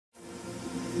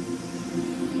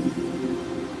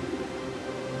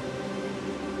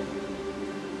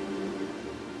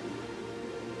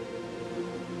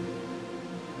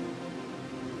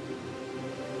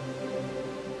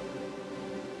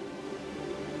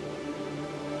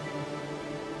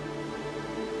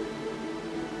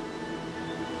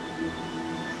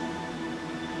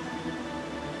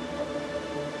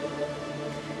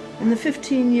In the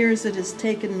 15 years it has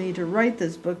taken me to write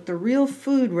this book, the real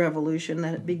food revolution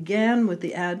that began with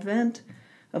the advent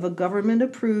of a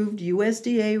government-approved,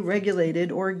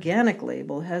 USDA-regulated organic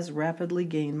label has rapidly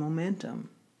gained momentum.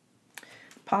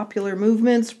 Popular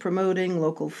movements promoting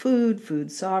local food,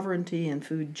 food sovereignty, and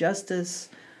food justice,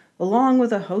 along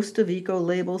with a host of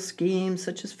eco-label schemes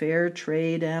such as fair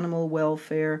trade, animal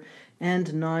welfare,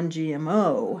 and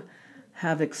non-GMO,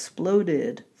 have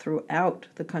exploded throughout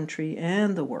the country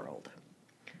and the world.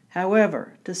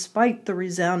 However, despite the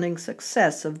resounding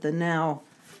success of the now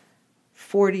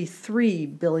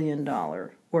 $43 billion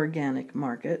organic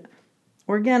market,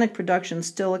 organic production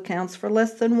still accounts for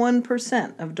less than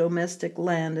 1% of domestic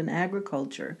land and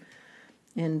agriculture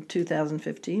in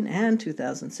 2015 and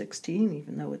 2016,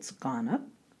 even though it's gone up.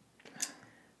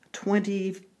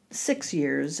 26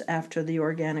 years after the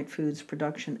Organic Foods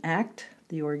Production Act,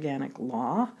 the Organic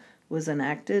Law, was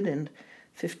enacted, and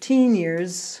 15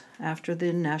 years after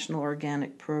the National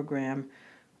Organic Program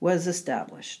was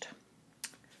established.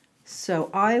 So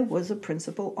I was a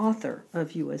principal author of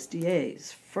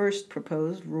USDA's first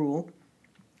proposed rule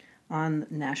on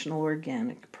National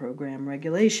Organic Program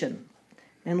regulation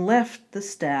and left the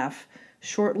staff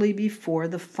shortly before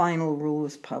the final rule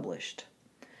was published.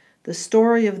 The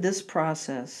story of this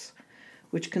process,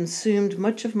 which consumed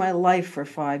much of my life for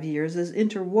 5 years, is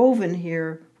interwoven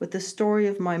here with the story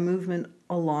of my movement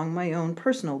along my own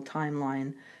personal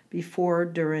timeline before,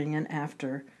 during, and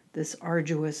after this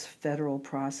arduous federal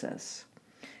process.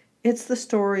 It's the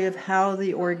story of how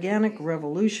the organic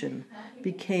revolution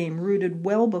became rooted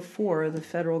well before the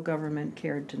federal government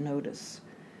cared to notice,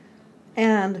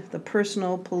 and the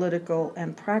personal, political,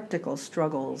 and practical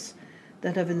struggles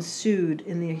that have ensued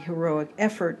in the heroic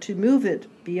effort to move it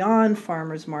beyond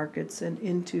farmers' markets and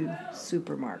into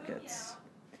supermarkets.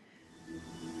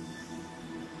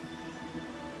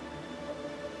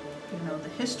 You know, the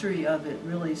history of it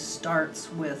really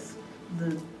starts with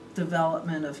the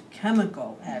development of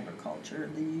chemical agriculture,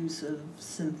 the use of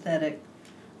synthetic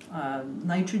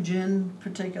nitrogen,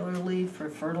 particularly for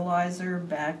fertilizer,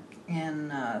 back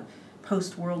in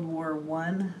post-World War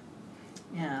I.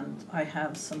 And I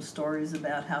have some stories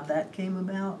about how that came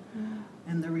about.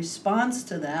 And the response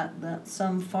to that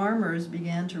some farmers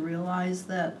began to realize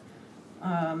that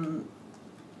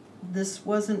this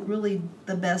wasn't really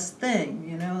the best thing.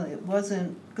 You know, it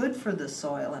wasn't good for the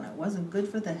soil and it wasn't good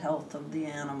for the health of the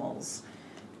animals.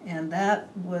 And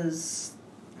that was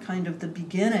kind of the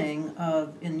beginning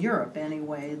of, in Europe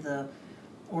anyway, the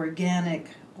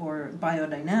organic or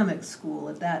biodynamic school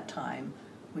at that time,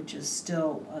 which is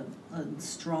still a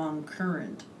strong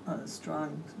current, a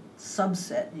strong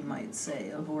subset, you might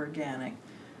say, of organic.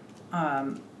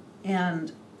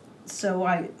 And so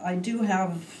I do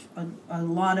have a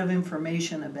lot of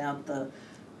information about the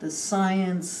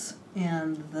science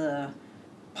and the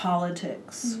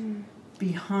politics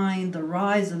behind the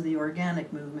rise of the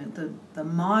organic movement, the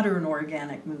modern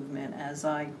organic movement, as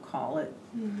I call it,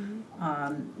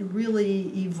 really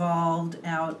evolved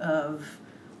out of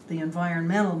the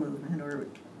environmental movement, or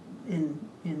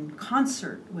in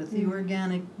concert with the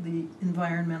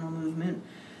environmental movement.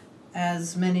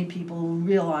 As many people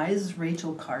realize,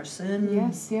 Rachel Carson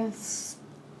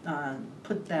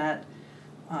put that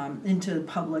into the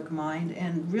public mind,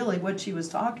 and really what she was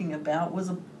talking about was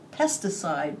a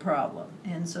pesticide problem.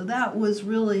 And so that was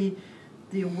really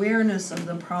the awareness of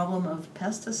the problem of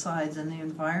pesticides in the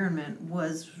environment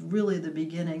was really the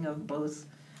beginning of both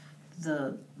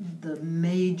the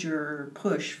major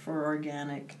push for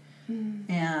organic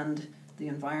and the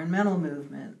environmental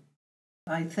movement.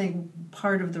 I think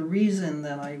part of the reason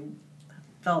that I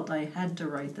felt I had to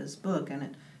write this book,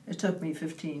 and it took me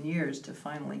 15 years to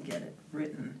finally get it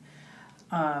written,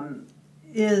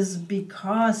 is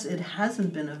because it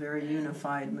hasn't been a very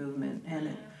unified movement,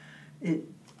 and it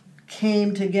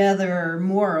came together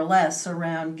more or less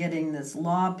around getting this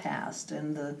law passed,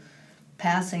 and the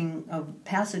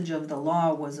passage of the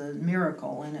law was a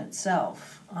miracle in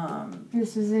itself.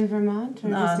 This was in Vermont?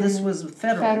 Or this was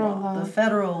federal law. law. The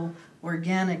federal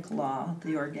organic law,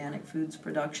 the Organic Foods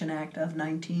Production Act of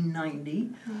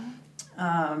 1990.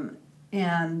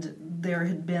 And there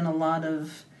had been a lot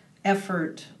of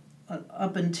effort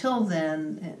up until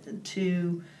then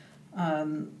to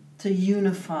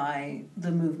unify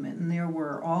the movement. And there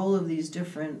were all of these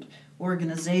different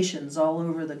organizations all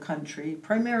over the country,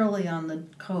 primarily on the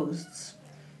coasts,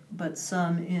 but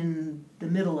some in the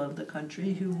middle of the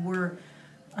country, who were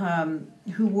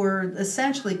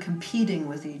essentially competing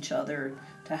with each other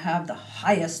to have the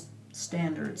highest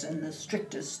standards and the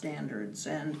strictest standards.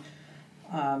 And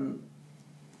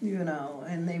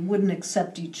and they wouldn't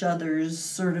accept each other's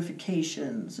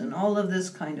certifications and all of this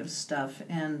kind of stuff.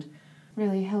 And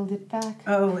really held it back.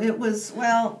 Oh, it was,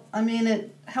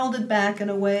 it held it back in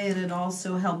a way, and it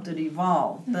also helped it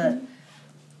evolve. But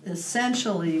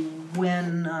essentially,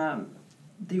 when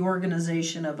the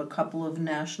organization of a couple of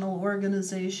national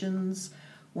organizations,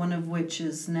 one of which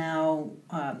is now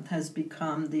has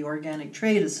become the Organic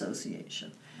Trade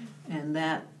Association, and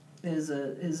that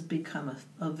is become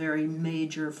a very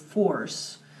major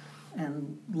force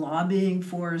and lobbying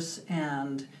force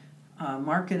and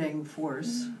marketing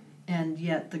force, and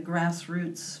yet the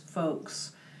grassroots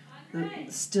folks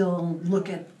still look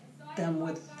at them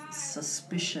with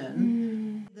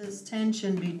suspicion. This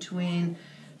tension between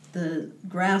the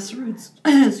grassroots,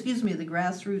 the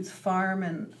grassroots farm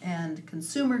and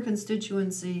consumer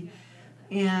constituency,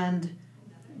 and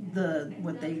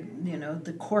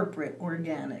the corporate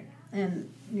organic. And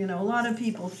a lot of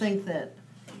people think that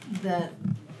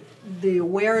the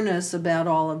awareness about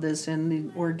all of this and the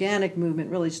organic movement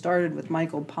really started with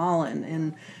Michael Pollan,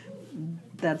 and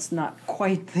that's not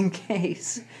quite the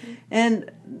case.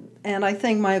 And I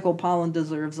think Michael Pollan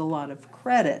deserves a lot of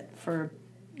credit for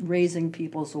raising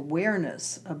people's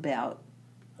awareness about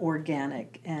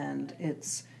organic and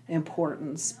its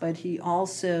importance, but he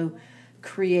also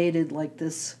created like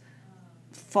this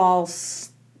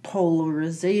false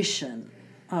polarization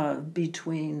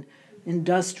between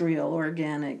industrial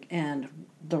organic and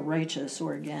the righteous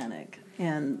organic.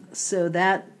 And so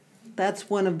that's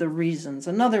one of the reasons.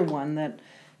 Another one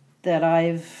that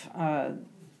I've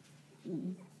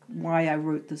why I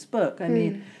wrote this book. I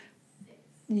mean,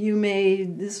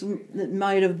 it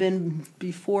might have been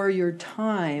before your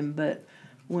time, but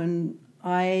when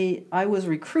I was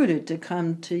recruited to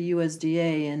come to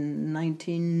USDA in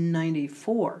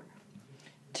 1994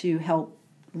 to help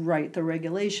write the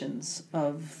regulations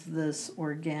of this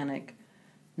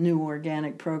new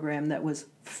organic program that was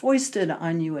foisted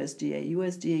on USDA.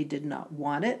 USDA did not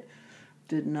want it,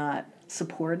 did not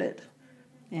support it,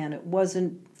 and it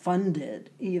wasn't funded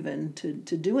even to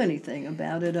do anything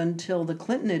about it until the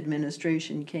Clinton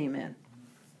administration came in.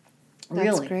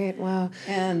 That's great, wow.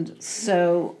 And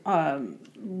so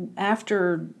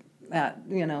after that,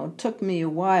 it took me a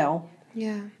while.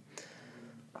 Yeah.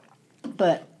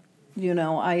 But,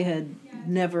 I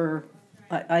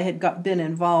had been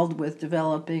involved with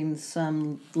developing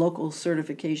some local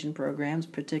certification programs,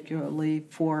 particularly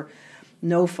for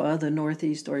NOFA, the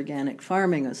Northeast Organic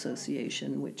Farming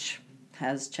Association, which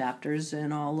has chapters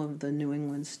in all of the New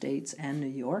England states and New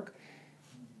York.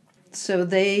 So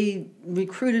they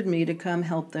recruited me to come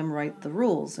help them write the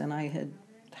rules, and I had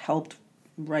helped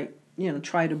write,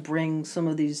 try to bring some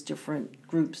of these different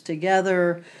groups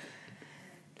together.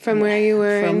 From where you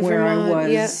were in where Vermont? I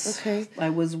was. Yeah, okay.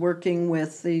 I was working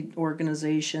with the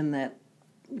organization that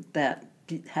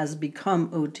has become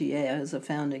OTA. As a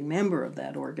founding member of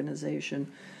that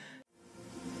organization.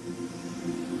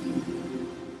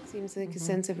 Seems like a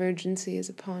sense of urgency is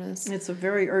upon us. It's a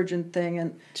very urgent thing,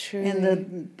 and Truly. And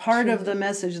the part of the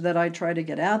message that I try to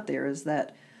get out there is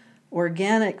that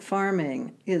organic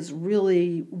farming is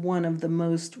really one of the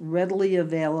most readily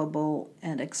available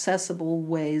and accessible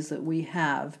ways that we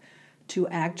have to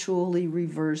actually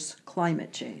reverse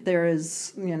climate change. There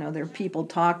are people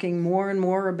talking more and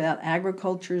more about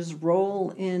agriculture's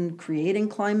role in creating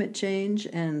climate change,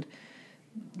 and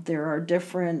there are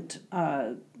different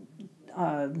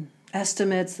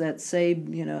estimates that say,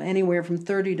 anywhere from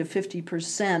 30 to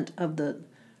 50% of the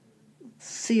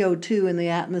CO2 in the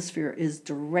atmosphere is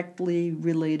directly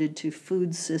related to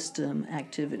food system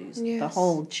activities, yes. The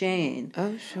whole chain.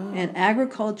 Oh, sure. And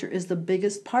agriculture is the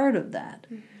biggest part of that.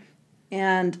 Mm-hmm.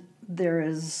 And there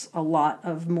is a lot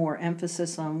of more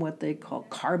emphasis on what they call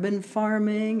carbon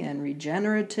farming and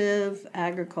regenerative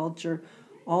agriculture,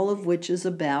 all of which is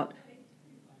about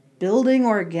building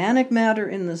organic matter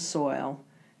in the soil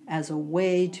as a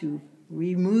way to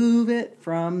remove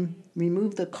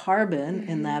the carbon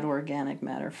in that organic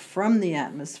matter from the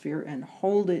atmosphere and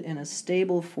hold it in a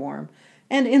stable form,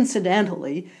 and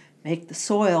incidentally make the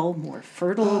soil more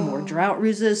fertile, more drought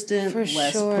resistant,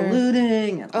 less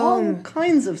polluting, and all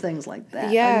kinds of things like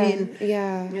that. Yeah,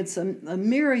 It's a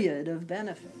myriad of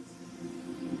benefits.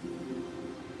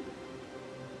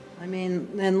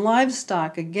 And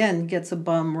livestock, again, gets a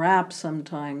bum rap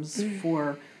sometimes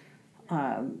for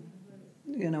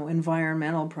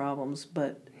environmental problems,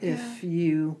 but if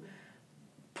you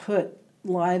put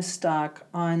livestock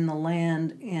on the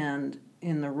land and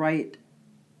in the right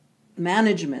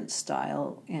management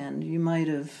style, and you might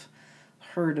have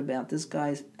heard about this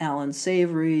guy Alan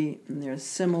Savory, and there's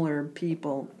similar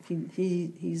people.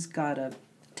 He's got a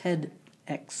TED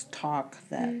TEDx talk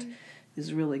that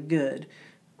is really good.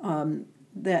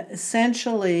 That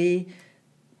essentially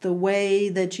the way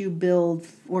that you build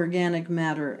organic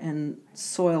matter and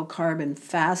soil carbon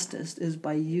fastest is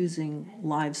by using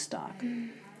livestock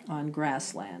on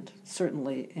grassland,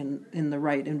 certainly in the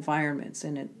right environments.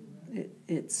 And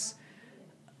it's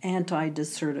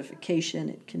anti-desertification.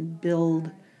 It can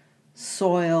build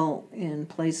soil in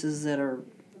places that are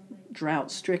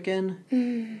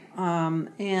drought-stricken.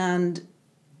 And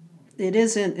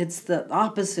it's the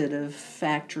opposite of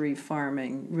factory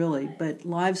farming, really, but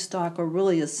livestock are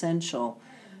really essential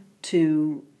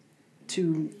to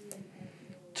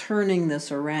turning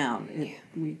this around.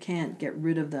 We can't get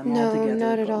rid of them altogether.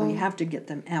 Not at all. We have to get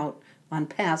them out on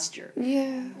pasture.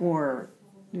 Or,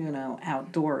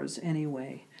 outdoors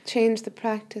anyway. Change the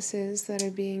practices that are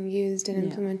being used and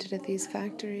implemented at these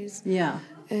factories.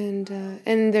 And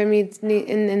there needs,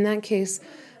 in that case,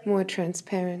 more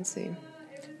transparency.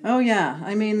 Oh yeah,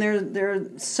 I mean there are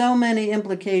so many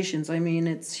implications. I mean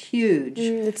it's huge.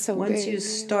 It's so Once big. you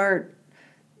start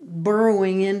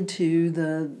burrowing into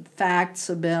the facts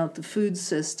about the food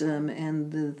system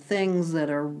and the things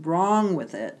that are wrong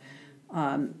with it,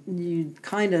 you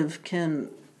kind of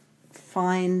can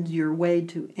find your way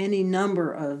to any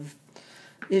number of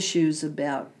issues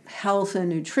about health and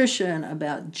nutrition,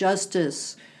 about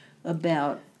justice,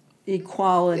 about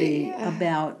equality,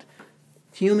 about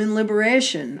human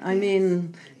liberation. I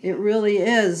mean, it really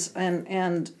is.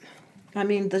 And I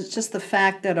mean, just the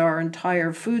fact that our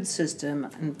entire food system,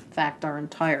 in fact, our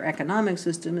entire economic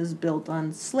system is built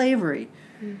on slavery.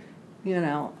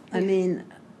 I mean,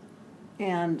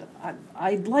 and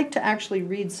I'd like to actually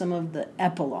read some of the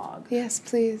epilogue. Yes,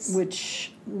 please.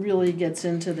 Which really gets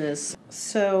into this.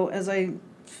 So as I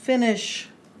finish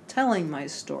telling my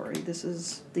story, this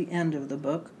is the end of the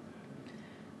book.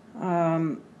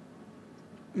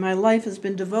 My life has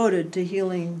been devoted to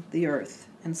healing the earth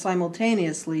and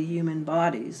simultaneously human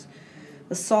bodies,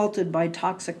 assaulted by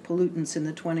toxic pollutants in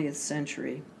the 20th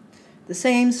century. The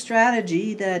same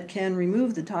strategy that can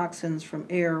remove the toxins from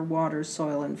air, water,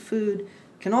 soil, and food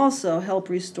can also help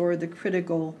restore the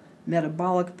critical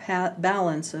metabolic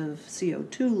balance of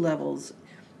CO2 levels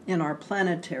in our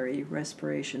planetary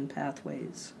respiration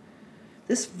pathways.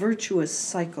 This virtuous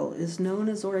cycle is known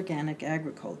as organic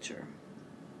agriculture.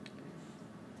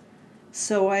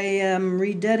 So I am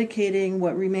rededicating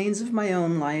what remains of my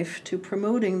own life to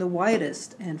promoting the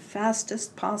widest and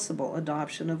fastest possible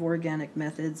adoption of organic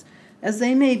methods as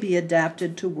they may be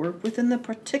adapted to work within the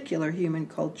particular human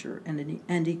culture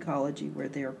and ecology where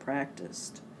they are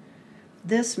practiced.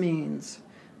 This means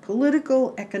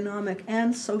political, economic,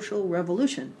 and social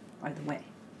revolution, by the way.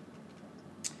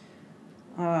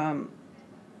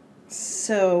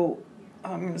 So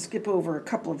I'm going to skip over a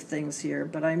couple of things here,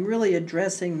 but I'm really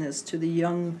addressing this to the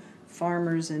young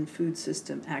farmers and food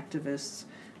system activists,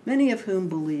 many of whom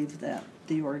believe that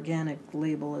the organic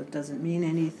label, it doesn't mean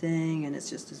anything, and it's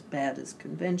just as bad as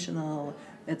conventional,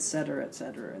 et cetera,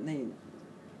 and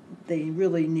they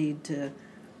really need to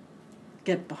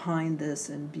get behind this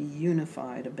and be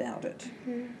unified about it.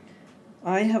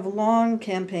 I have long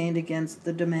campaigned against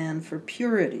the demand for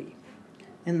purity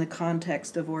in the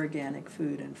context of organic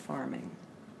food and farming.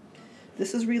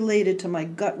 This is related to my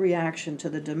gut reaction to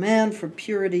the demand for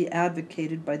purity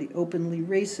advocated by the openly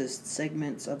racist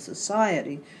segments of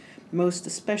society, most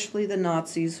especially the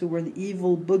Nazis who were the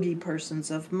evil boogie persons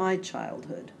of my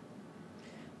childhood.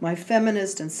 My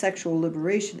feminist and sexual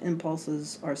liberation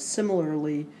impulses are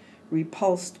similarly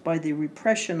repulsed by the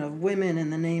repression of women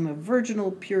in the name of virginal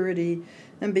purity,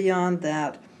 and beyond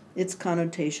that, its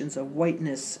connotations of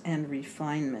whiteness and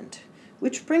refinement.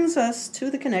 Which brings us to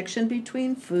the connection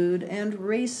between food and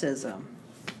racism.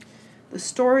 The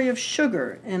story of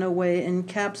sugar, in a way,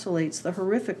 encapsulates the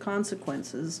horrific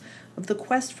consequences of the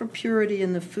quest for purity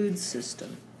in the food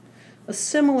system. A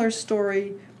similar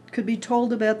story could be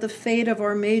told about the fate of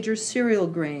our major cereal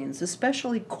grains,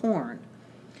 especially corn,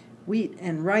 wheat,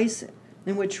 and rice,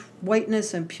 in which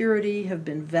whiteness and purity have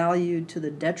been valued to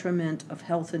the detriment of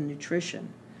health and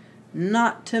nutrition.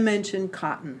 Not to mention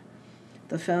cotton,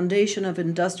 the foundation of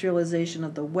industrialization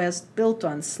of the West, built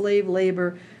on slave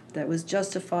labor that was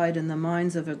justified in the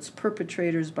minds of its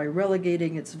perpetrators by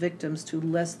relegating its victims to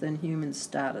less than human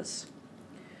status.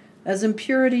 As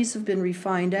impurities have been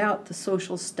refined out, the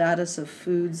social status of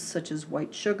foods such as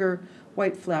white sugar,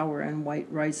 white flour, and white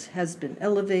rice has been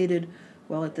elevated,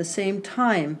 while at the same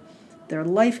time their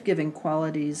life-giving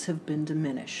qualities have been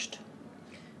diminished.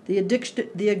 The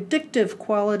addictive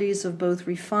qualities of both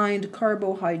refined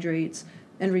carbohydrates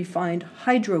and refined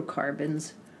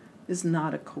hydrocarbons is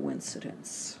not a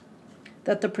coincidence.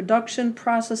 that the production,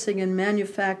 processing, and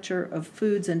manufacture of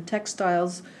foods and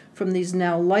textiles from these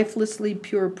now lifelessly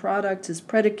pure products is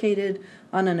predicated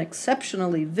on an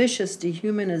exceptionally vicious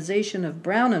dehumanization of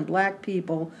brown and black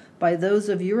people by those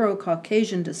of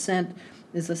Euro-Caucasian descent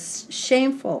is a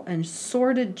shameful and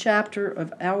sordid chapter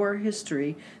of our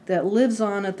history that lives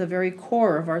on at the very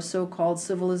core of our so-called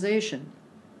civilization.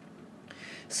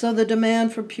 So the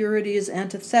demand for purity is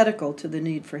antithetical to the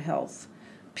need for health.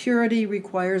 Purity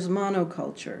requires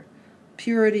monoculture.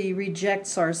 Purity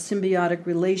rejects our symbiotic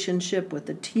relationship with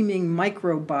the teeming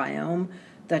microbiome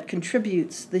that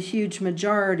contributes the huge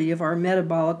majority of our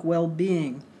metabolic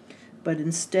well-being, but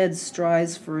instead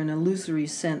strives for an illusory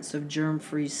sense of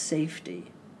germ-free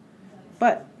safety.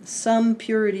 But some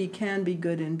purity can be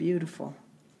good and beautiful.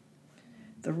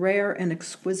 The rare and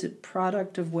exquisite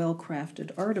product of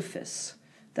well-crafted artifice.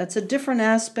 That's a different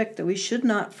aspect that we should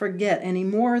not forget any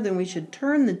more than we should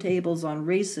turn the tables on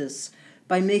racists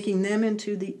by making them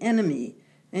into the enemy,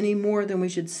 any more than we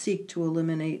should seek to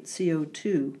eliminate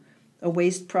CO2, a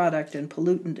waste product and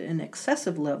pollutant in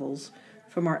excessive levels,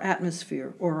 from our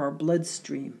atmosphere or our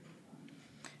bloodstream.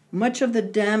 Much of the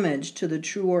damage to the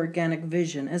true organic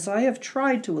vision, as I have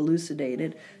tried to elucidate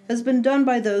it, has been done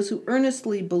by those who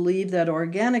earnestly believe that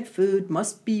organic food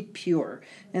must be pure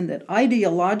and that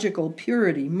ideological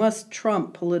purity must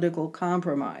trump political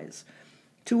compromise.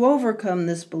 To overcome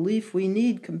this belief, we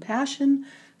need compassion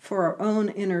for our own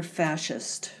inner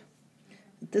fascist.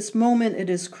 At this moment, it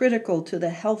is critical to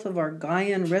the health of our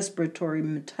Gaian respiratory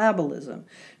metabolism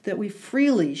that we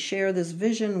freely share this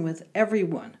vision with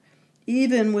everyone,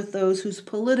 even with those whose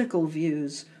political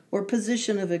views or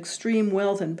position of extreme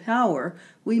wealth and power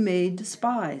we may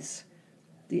despise.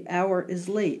 The hour is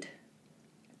late.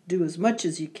 Do as much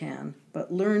as you can,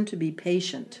 but learn to be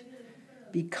patient.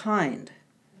 Be kind,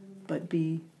 but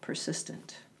be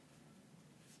persistent.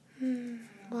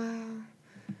 Wow.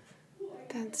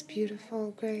 That's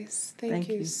beautiful, Grace. Thank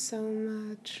you so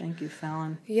much. Thank you,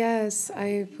 Fallon. Yes,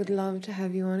 I would love to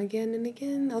have you on again and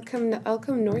again. I'll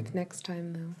come north next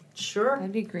time, though. Sure.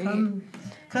 That'd be great.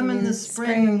 Come in the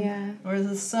spring or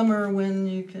the summer when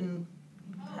you can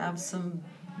have some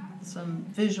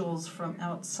visuals from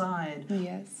outside.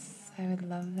 Yes, I would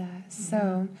love that.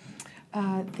 So,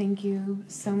 thank you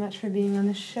so much for being on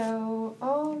the show.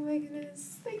 Oh my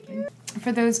goodness, thank you.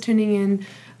 For those tuning in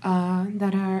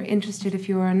that are interested, if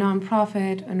you're a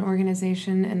nonprofit, an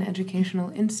organization, an educational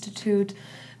institute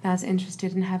that's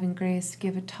interested in having Grace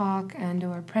give a talk and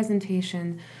or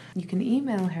presentation, you can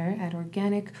email her at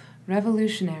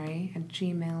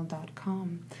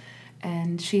organicrevolutionary@gmail.com.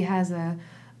 And she has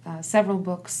several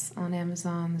books on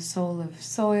Amazon: The Soul of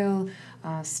Soil,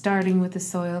 Starting with the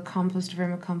Soil, Compost,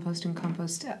 Vermicompost, and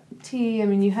Compost Tea. I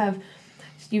mean,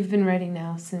 you've been writing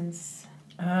now since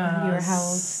you were how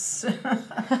old?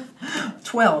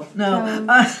 12. No,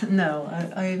 12. No.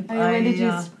 When did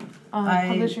you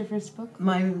publish your first book?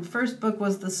 My first book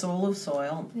was The Soul of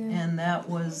Soil, Yeah. and that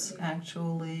was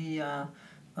actually a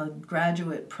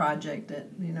graduate project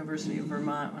at the University of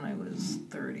Vermont when I was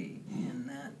 30, and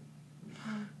that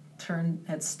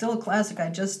it's still a classic. I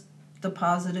just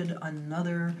deposited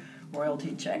another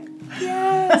royalty check.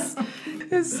 Yes!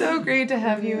 It's so great to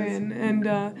have you in. And,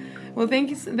 well,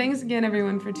 thanks again,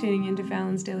 everyone, for tuning into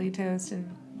Fallon's Daily Toast, and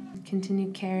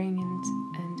continue caring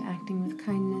and acting with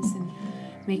kindness and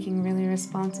making really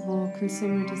responsible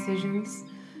consumer decisions.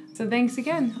 So thanks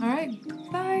again. All right.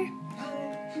 Bye.